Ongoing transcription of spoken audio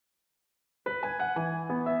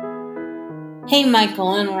Hey,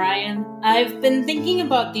 Michael and Ryan. I've been thinking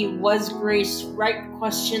about the was Grace right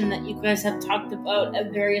question that you guys have talked about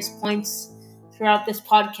at various points throughout this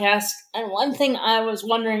podcast. And one thing I was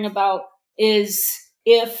wondering about is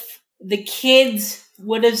if the kids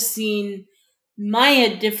would have seen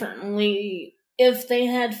Maya differently if they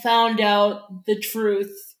had found out the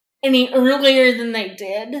truth any earlier than they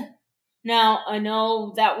did. Now, I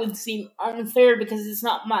know that would seem unfair because it's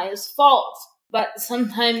not Maya's fault, but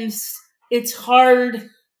sometimes it's hard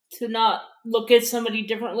to not look at somebody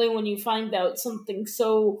differently when you find out something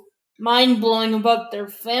so mind-blowing about their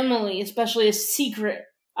family, especially a secret.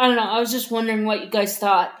 I don't know, I was just wondering what you guys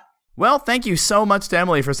thought. Well, thank you so much to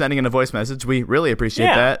Emily for sending in a voice message. We really appreciate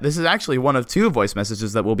that. This is actually one of two voice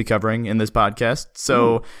messages that we'll be covering in this podcast.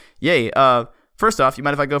 So, yay. First off, you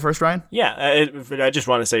mind if I go first, Ryan? Yeah, I just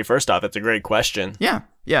want to say, first off, it's a great question. Yeah.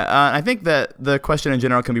 I think that the question in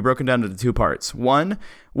general can be broken down into two parts. One,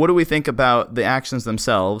 what do we think about the actions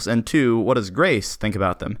themselves? And two, what does Grace think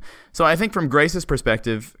about them? So I think from Grace's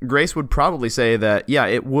perspective, Grace would probably say that, yeah,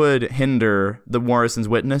 it would hinder the Morrisons'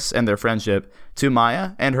 witness and their friendship to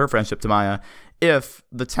Maya and her friendship to Maya if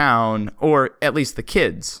the town, or at least the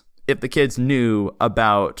kids, if the kids knew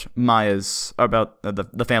about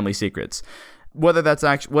the family secrets. Whether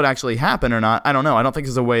that's what actually happened or not, I don't know. I don't think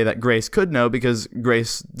there's a way that Grace could know because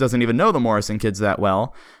Grace doesn't even know the Morrison kids that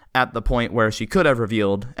well at the point where she could have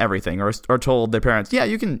revealed everything or told their parents, yeah,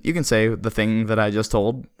 you can say the thing that I just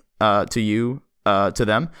told to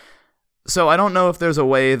them. So I don't know if there's a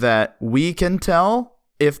way that we can tell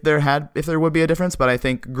if there would be a difference, but I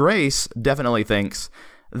think Grace definitely thinks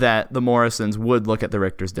that the Morrisons would look at the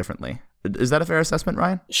Richters differently. Is that a fair assessment,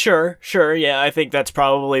 Ryan? Sure. Yeah, I think that's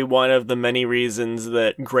probably one of the many reasons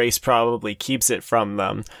that Grace probably keeps it from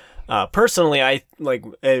them. Personally,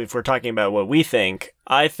 if we're talking about what we think,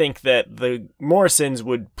 I think that the Morrisons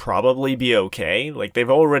would probably be okay. Like, they've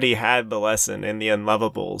already had the lesson in The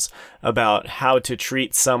Unlovables about how to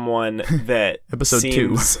treat someone that Episode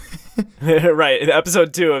 2. Right,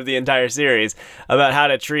 episode 2 of the entire series, about how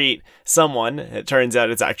to treat someone. It turns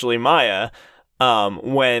out it's actually Maya.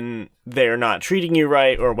 When they're not treating you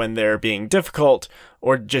right, or when they're being difficult,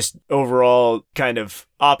 or just overall kind of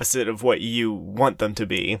opposite of what you want them to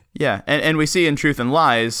be. Yeah, and we see in Truth and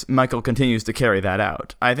Lies, Michael continues to carry that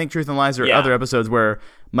out. I think Truth and Lies are other episodes where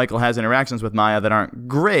Michael has interactions with Maya that aren't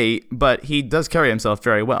great, but he does carry himself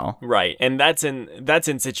very well. Right, and that's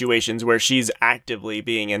in situations where she's actively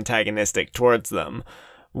being antagonistic towards them,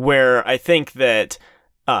 where I think that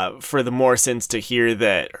for the Morrisons to hear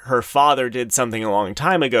that her father did something a long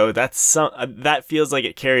time ago, that feels like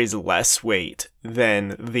it carries less weight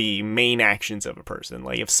than the main actions of a person.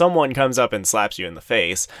 Like, if someone comes up and slaps you in the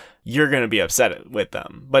face, you're going to be upset with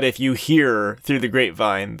them. But if you hear through the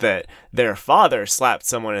grapevine that their father slapped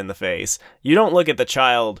someone in the face, you don't look at the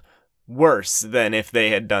child worse than if they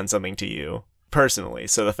had done something to you personally.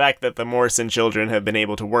 So the fact that the Morrison children have been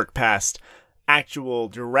able to work past actual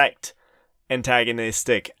direct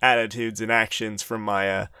antagonistic attitudes and actions from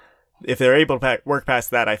Maya, if they're able to work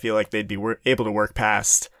past that, I feel like they'd be able to work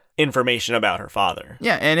past information about her father.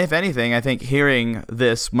 Yeah, and if anything, I think hearing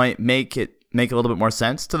this might make a little bit more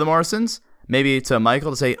sense to the Morrisons. Maybe to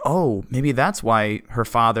Michael to say, oh, maybe that's why her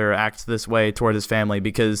father acts this way toward his family,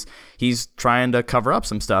 because he's trying to cover up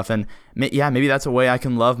some stuff. And yeah, maybe that's a way I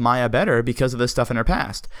can love Maya better because of this stuff in her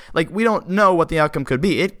past. Like, we don't know what the outcome could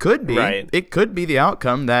be. It could be. Right. It could be the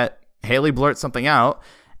outcome that Haley blurts something out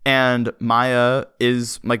and Maya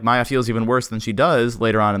feels even worse than she does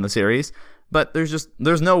later on in the series, but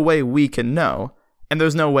there's no way we can know, and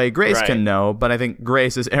there's no way Grace can know. But I think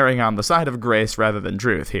Grace is erring on the side of Grace rather than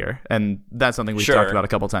Truth here, and that's something we've talked about a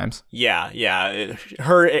couple times. Yeah,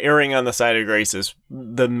 her erring on the side of Grace is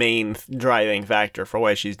the main driving factor for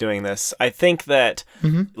why she's doing this. I think that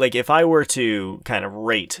like, if I were to kind of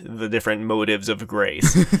rate the different motives of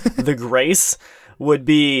Grace, the Grace would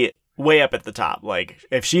be way up at the top. Like,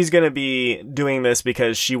 if she's going to be doing this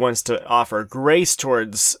because she wants to offer grace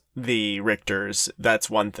towards the Richters, that's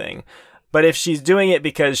one thing. But if she's doing it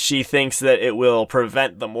because she thinks that it will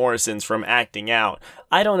prevent the Morrisons from acting out,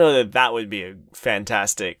 I don't know that would be a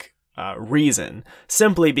fantastic reason.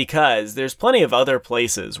 Simply because there's plenty of other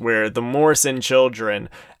places where the Morrison children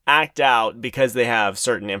act out because they have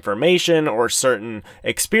certain information or certain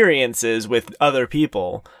experiences with other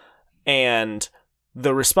people, and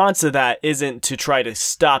the response to that isn't to try to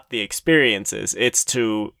stop the experiences. It's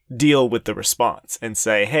to deal with the response and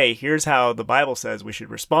say, hey, here's how the Bible says we should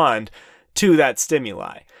respond to that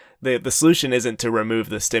stimuli. The solution isn't to remove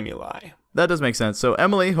the stimuli. That does make sense. So,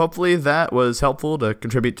 Emily, hopefully that was helpful to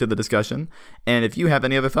contribute to the discussion. And if you have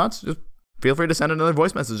any other thoughts, just feel free to send another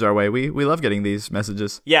voice message our way. We love getting these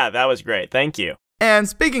messages. Yeah, that was great. Thank you. And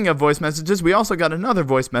speaking of voice messages, we also got another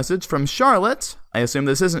voice message from Charlotte. I assume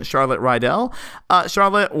this isn't Charlotte Rydell.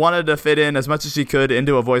 Charlotte wanted to fit in as much as she could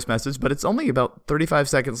into a voice message, but it's only about 35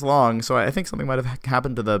 seconds long, so I think something might have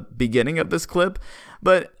happened to the beginning of this clip.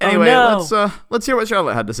 But anyway, let's hear what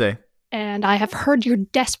Charlotte had to say. And I have heard your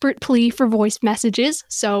desperate plea for voice messages,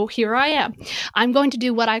 so here I am. I'm going to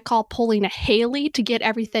do what I call pulling a Haley to get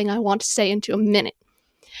everything I want to say into a minute.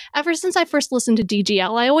 Ever since I first listened to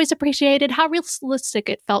DGL, I always appreciated how realistic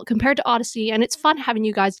it felt compared to Odyssey, and it's fun having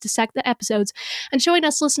you guys dissect the episodes and showing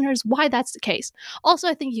us listeners why that's the case. Also,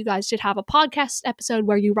 I think you guys should have a podcast episode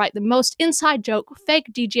where you write the most inside joke,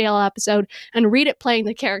 fake DGL episode, and read it playing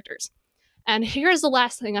the characters. And here's the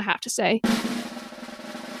last thing I have to say.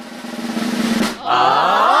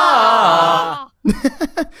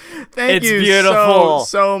 Thank it's you beautiful.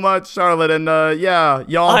 so much, Charlotte. And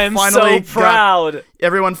y'all I'm finally so proud.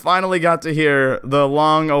 Everyone finally got to hear the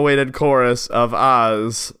long-awaited chorus of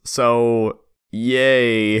Oz. So,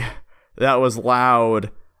 yay. That was loud.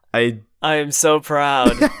 I am so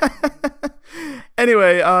proud.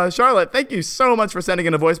 Anyway, Charlotte, thank you so much for sending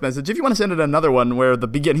in a voice message. If you want to send in another one where the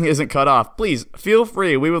beginning isn't cut off, please feel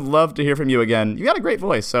free. We would love to hear from you again. You got a great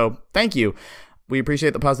voice, so thank you. We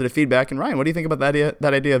appreciate the positive feedback. And Ryan, what do you think about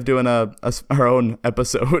that idea of doing our own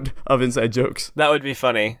episode of Inside Jokes? That would be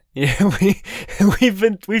funny. Yeah,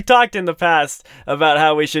 we've talked in the past about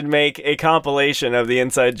how we should make a compilation of the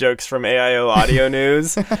inside jokes from AIO Audio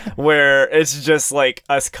News, where it's just like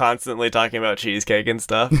us constantly talking about cheesecake and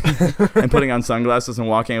stuff, and putting on sunglasses and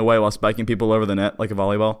walking away while spiking people over the net like a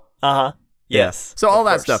volleyball. Yes. So all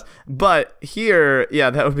that stuff. But here,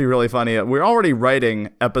 that would be really funny. We're already writing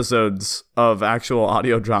episodes of actual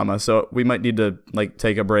audio drama, so we might need to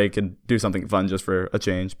take a break and do something fun just for a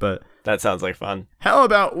change. But that sounds like fun. How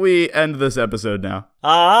about we end this episode now?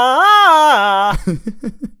 All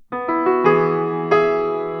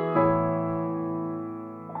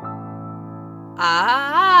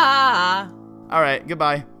right,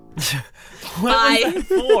 goodbye. What was that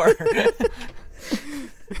for?